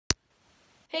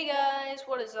Hey guys,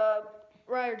 what is up?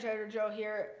 Ryder Cheddar Joe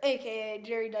here, aka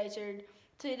Jerry Dysard.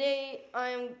 Today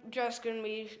I'm just going to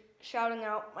be shouting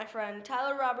out my friend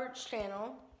Tyler Roberts'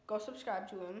 channel. Go subscribe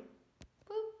to him.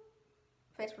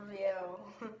 Boop. Face reveal.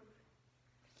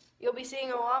 You'll be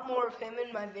seeing a lot more of him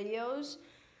in my videos,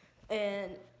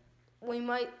 and we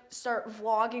might start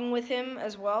vlogging with him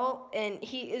as well. And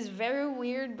he is very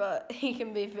weird, but he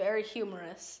can be very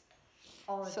humorous.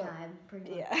 All the time,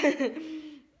 pretty much. Yeah.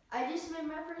 I just made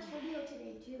my first video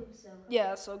today too, so.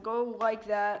 Yeah, so go like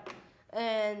that,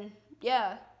 and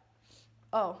yeah.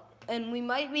 Oh, and we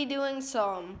might be doing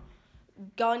some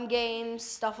gun games,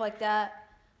 stuff like that,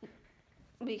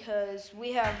 because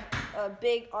we have a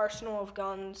big arsenal of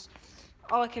guns.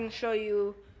 I can show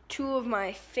you two of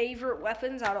my favorite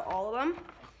weapons out of all of them.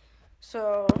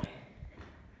 So,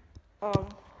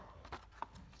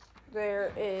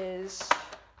 there is.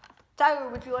 Tyler,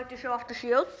 would you like to show off the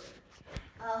shield?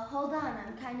 Hold on,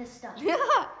 I'm kind of stuck. Yeah.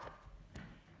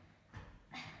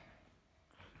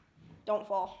 Don't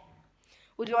fall.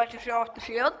 Would you like to show off the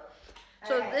shield?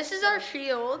 So Alright, this is our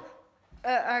shield.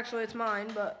 Actually, it's mine,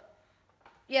 but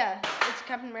yeah, it's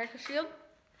Captain America's shield.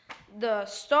 The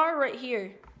star right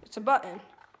here, it's a button.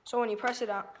 So when you press it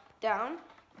down,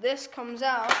 this comes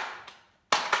out.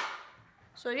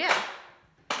 So yeah.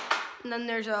 And then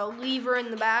there's a lever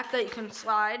in the back that you can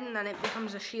slide, and then it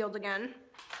becomes a shield again.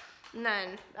 And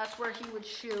then that's where he would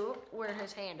shoot, where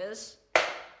his hand is.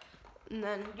 And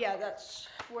then, yeah, that's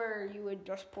where you would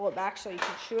just pull it back so you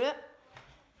can shoot it.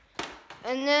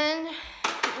 And then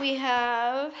we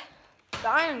have the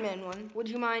Iron Man one. Would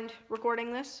you mind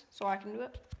recording this so I can do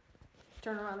it?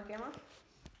 Turn around the camera.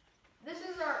 This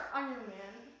is our Iron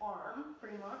Man arm,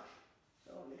 pretty much.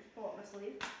 So let me just pull up my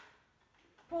sleeve.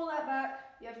 Pull that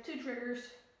back. You have two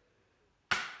triggers.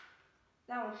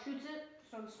 That one shoots it,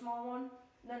 so the small one.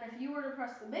 Then if you were to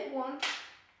press the big one,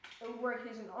 it would work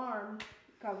as an arm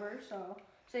cover. So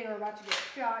say you're about to get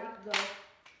shot, you could go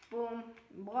boom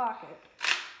and block it.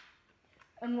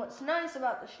 And what's nice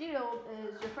about the shield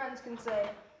is your friends can say,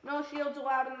 no shields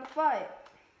allowed in the fight.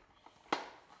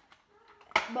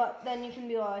 But then you can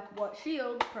be like, what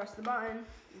shield? Press the button,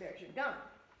 there's your gun.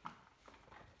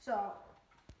 So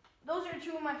those are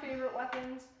two of my favorite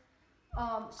weapons.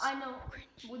 I know,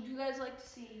 would you guys like to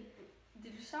see,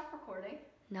 did you stop recording?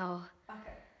 No.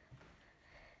 Okay.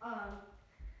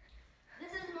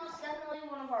 This is most definitely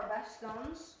one of our best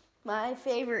guns. My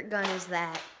favorite gun is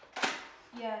that.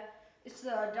 Yeah, it's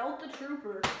the Delta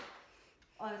Trooper.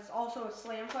 It's also a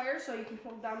slam fire, so you can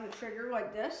pull down the trigger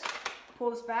like this,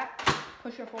 pull this back,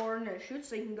 push it forward, and it shoots,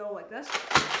 so you can go like this.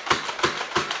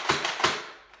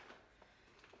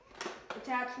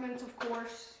 Attachments, of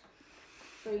course,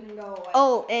 so you can go like.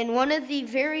 Oh, and one of the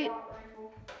very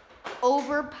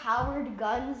overpowered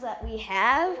guns that we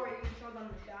have. Or you can show them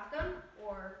the shotgun,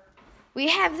 or. We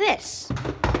have this.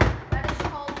 That is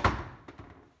called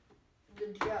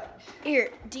the Judge.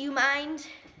 Here, do you mind?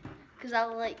 Because I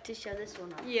would like to show this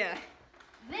one off. Yeah.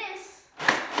 This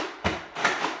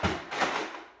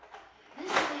thing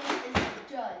is the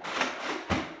Judge.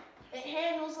 It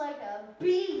handles like a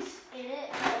beast, and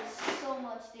it does so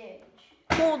much damage.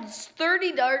 Holds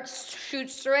 30 darts,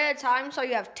 shoots 3 at a time, so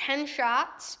you have 10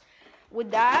 shots with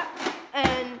that.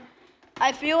 And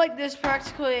I feel like this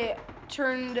practically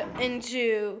turned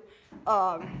into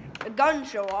a gun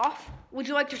show-off. Would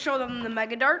you like to show them the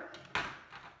Mega Dart?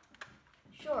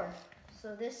 Sure.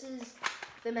 So this is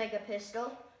the Mega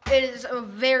Pistol. It is a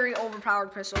very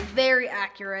overpowered pistol, very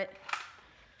accurate.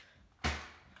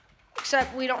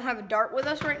 Except we don't have a dart with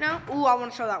us right now. Ooh, I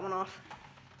want to show that one off.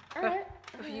 All right.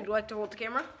 If you'd like to hold the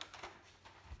camera.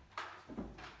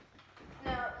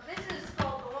 Now, this is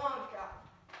called the Long Shot,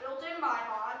 built-in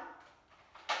bipod.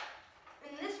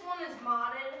 And this one is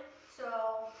modded,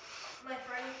 so my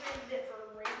friend created it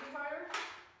for Raging Fire.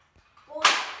 Well,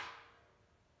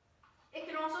 it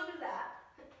can also do that.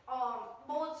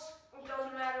 Bullets, it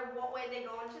doesn't matter what way they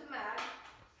go into the mag.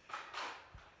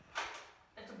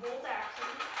 It's a bolt action.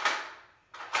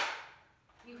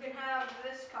 You can have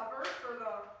this cover for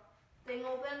the thing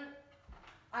open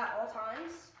at all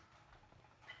times.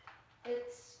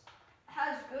 It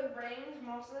has good range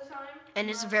most of the time. And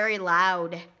it's very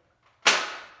loud.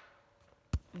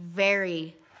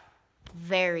 Very,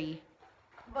 very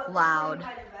but loud. But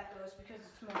hide of echoes because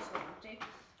it's mostly empty.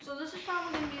 So this is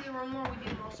probably going to be the room where we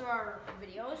do most of our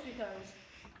videos because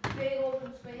big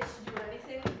open space to do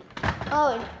anything.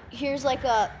 Oh, and here's like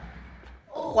a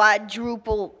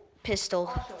quadruple pistol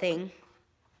thing.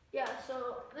 Yeah,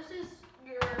 so this is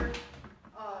your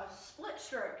split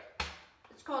strike.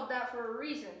 It's called that for a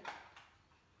reason.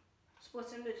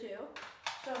 Splits into two.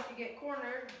 So if you get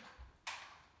cornered,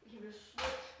 you just switch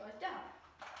like that.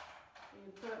 And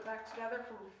you put it back together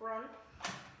from the front.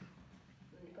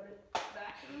 And you put it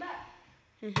back in the back.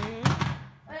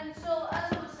 And so,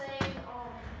 as I was saying,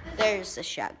 There's the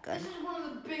shotgun. this is one of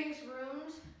the biggest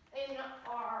rooms in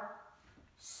our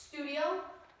studio.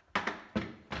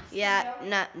 Yeah,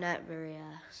 not very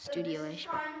This studio-ish. is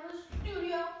kind of the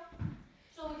studio.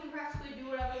 So we can practically do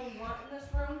whatever we want in this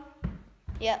room.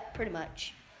 Yeah, pretty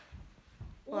much.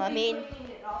 We'll I be mean- breaking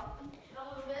it up a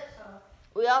little bit, so.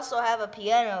 We also have a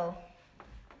piano.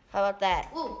 How about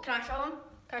that? Ooh, can I show them?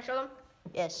 Can I show them?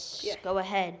 Yes, Yeah. go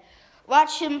ahead.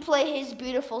 Watch him play his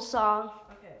beautiful song.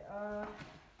 Okay,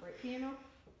 right piano.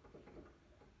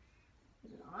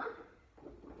 Is it on?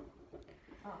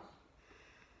 Oh.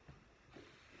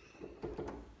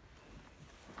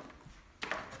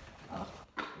 Oh,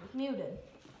 it was muted.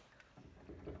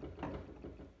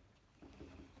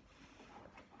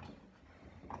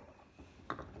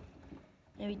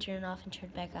 Maybe turn it off and turn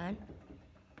it back on.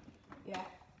 Yeah.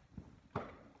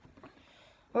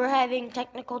 We're having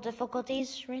technical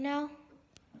difficulties right now.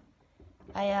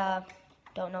 I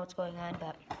don't know what's going on,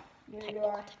 but There you technical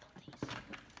are. difficulties.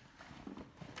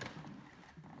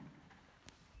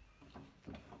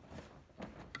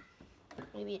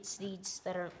 Maybe it's these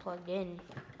that aren't plugged in.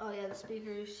 Oh yeah, the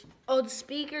speakers. Oh, the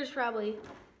speakers probably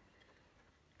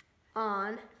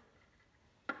on.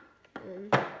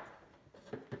 And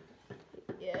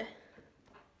yeah.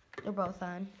 They're both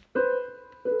on. There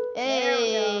we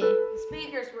Hey! go. The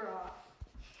speakers were off.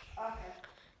 Okay.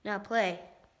 Now play.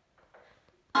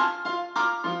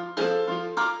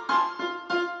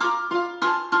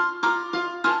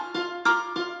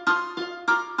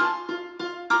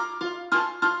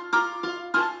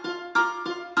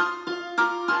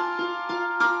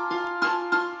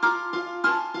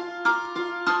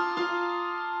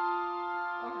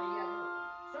 Okay, yeah.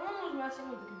 Someone was messing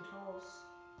with the controls.